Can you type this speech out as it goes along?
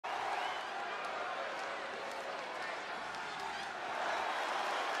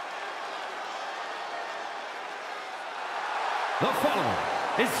The following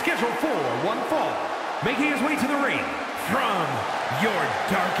is scheduled for one fall, making his way to the ring from your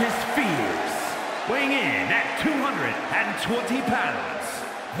darkest fears. Weighing in at 220 pounds,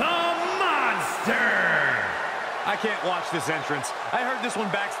 the Monster! I can't watch this entrance. I heard this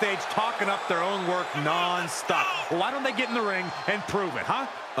one backstage talking up their own work non-stop. Well, why don't they get in the ring and prove it, huh?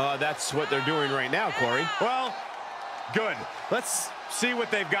 That's what they're doing right now, Corey. Well, good. Let's see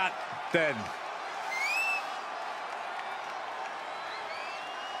what they've got then.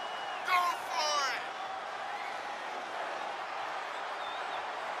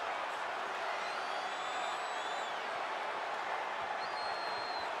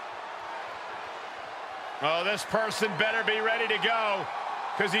 Oh, this person better be ready to go,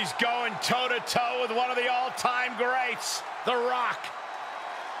 because he's going toe-to-toe with one of the all-time greats, The Rock.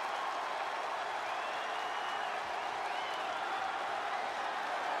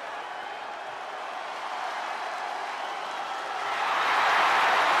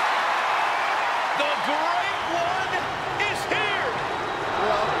 The Great One is here!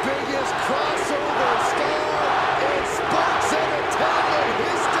 The biggest crossover star in sports entertainment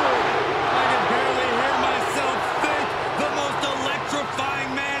history! I can barely hear myself think. The most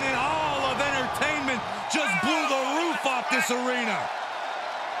electrifying man in all of entertainment just blew the roof off this arena.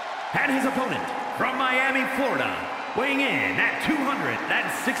 And his opponent from Miami, Florida, weighing in at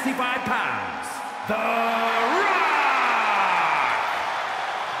 265 pounds, The Rock!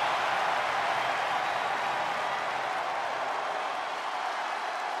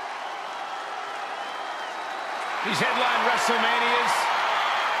 He's headlined WrestleManias,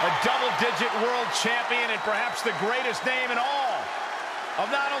 a double-digit world champion, and perhaps the greatest name in all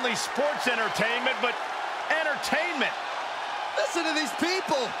of not only sports entertainment, but entertainment. Listen to these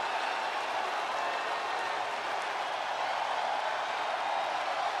people!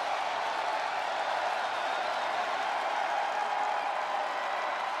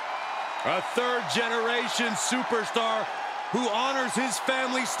 A third-generation superstar who honors his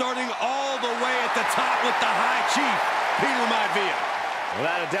family starting all the way at the top with the High Chief, Peter Maivia.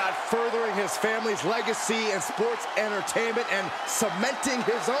 Without a doubt, furthering his family's legacy in sports entertainment and cementing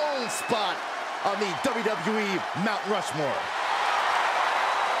his own spot on the WWE Mount Rushmore.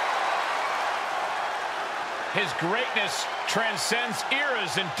 His greatness transcends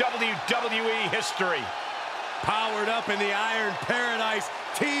eras in WWE history. Powered up in the Iron Paradise,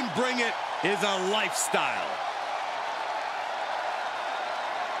 Team Bring It is a lifestyle.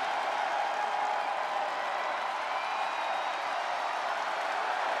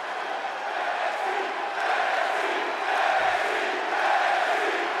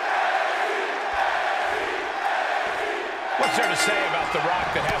 What's there to say about The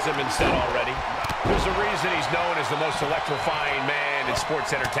Rock that hasn't been said already? There's a reason he's known as the most electrifying man in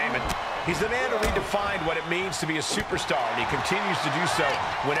sports entertainment. He's the man who redefined what it means to be a superstar, and he continues to do so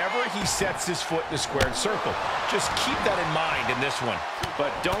whenever he sets his foot in the squared circle. Just keep that in mind in this one.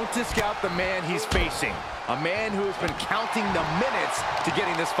 But don't discount the man he's facing. A man who has been counting the minutes to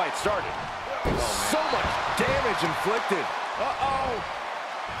getting this fight started. So much damage inflicted. Uh-oh.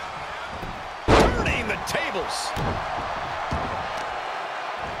 Turning the tables.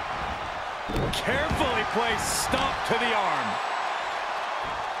 Carefully placed stomp to the arm.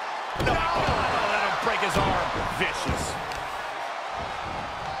 No, let him break his arm. Vicious.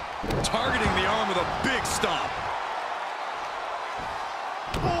 Targeting the arm with a big stomp.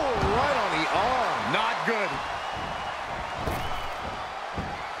 Oh, right on the arm. Not good.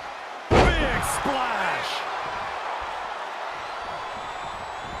 Big splash.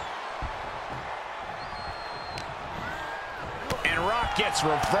 And Rock gets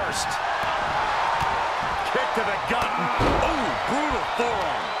reversed. Kick to the gut. Oh, brutal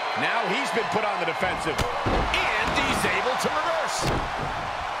forearm. Now he's been put on the defensive. And he's able to reverse.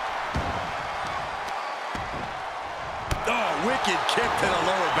 Oh, wicked kick to the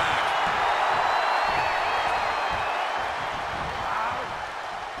lower back.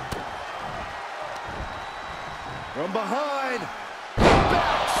 From behind.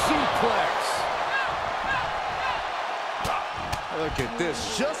 Back suplex. Look at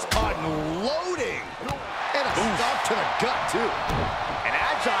this. Just unloading. And a stomp to the gut, too. An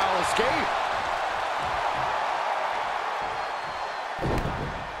agile escape.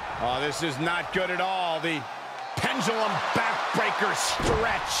 Oh, this is not good at all. The pendulum backbreaker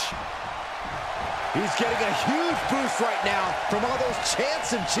stretch. He's getting a huge boost right now from all those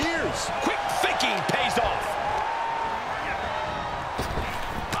chants and cheers. Quick thinking pays off.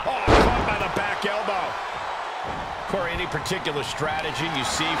 Oh, caught by the back elbow. Corey, any particular strategy you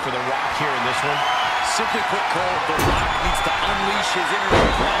see for The Rock here in this one? Simply put, Cole, The Rock needs to unleash his inner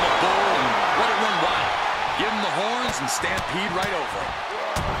drama bull and let it run wild. Give him the horns and stampede right over him.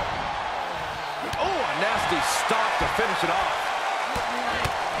 Oh, a nasty stop to finish it off.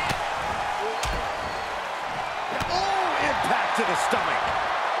 Oh, impact to the stomach.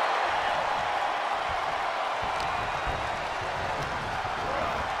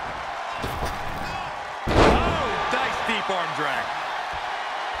 Oh, nice deep arm drag.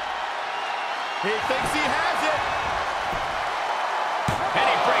 He thinks he has it. And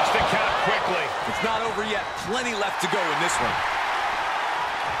he breaks the count quickly. It's not over yet. Plenty left to go in this one.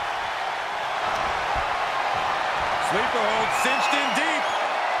 Sleeper hold cinched in deep.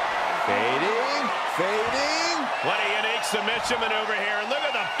 Fading, fading. What a unique submission maneuver here. Look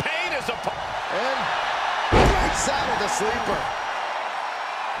at the pain as a... And breaks out of the sleeper.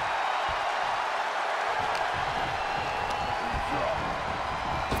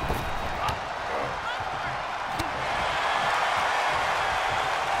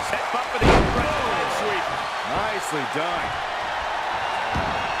 Set up for the red sweep. Nicely done.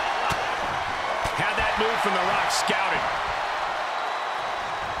 Had that move from The Rock scouted.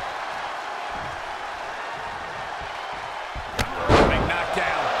 Big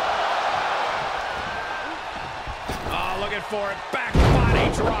knockdown. Oh, looking for it. Back body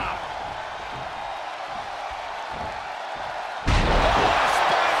drop. Oh,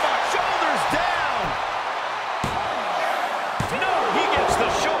 spine lock. Shoulders down. No, he gets the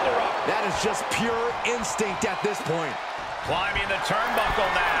shoulder up. That is just pure instinct at this point. Climbing the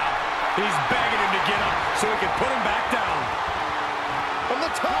turnbuckle now. He's begging him to get up so he can put him back down. From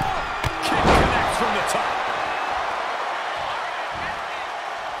the top. Kick connects from the top.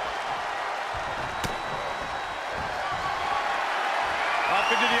 Up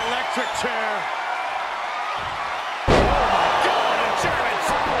into the electric chair. Oh, my God, a German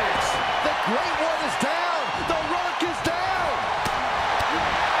suplex. The Great One is down. The Rock is down.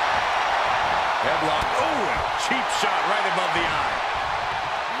 Headlock. Oh, a cheap shot right above the eye.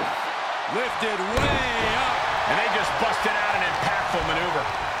 Lifted way up. And they just busted out an impactful maneuver.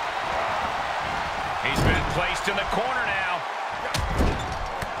 He's been placed in the corner now.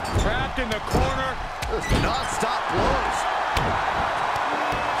 Trapped in the corner. Non-stop blows.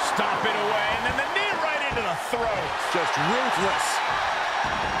 Stomp it away, and then the knee right into the throat. Just ruthless.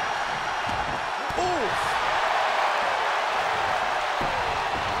 Oof.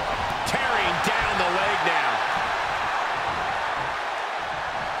 Tearing down the leg now.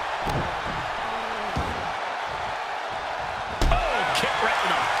 Oh, kick right in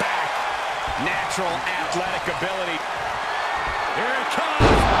the back. Natural athletic ability. Here it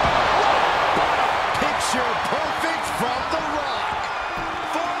comes. Picture perfect from The Rock.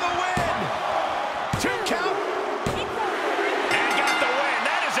 For the win. 2 count. And got the win.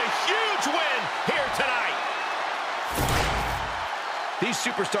 That is a huge win here tonight. These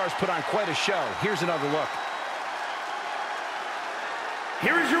superstars put on quite a show. Here's another look.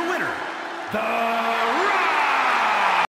 Here is your winner, The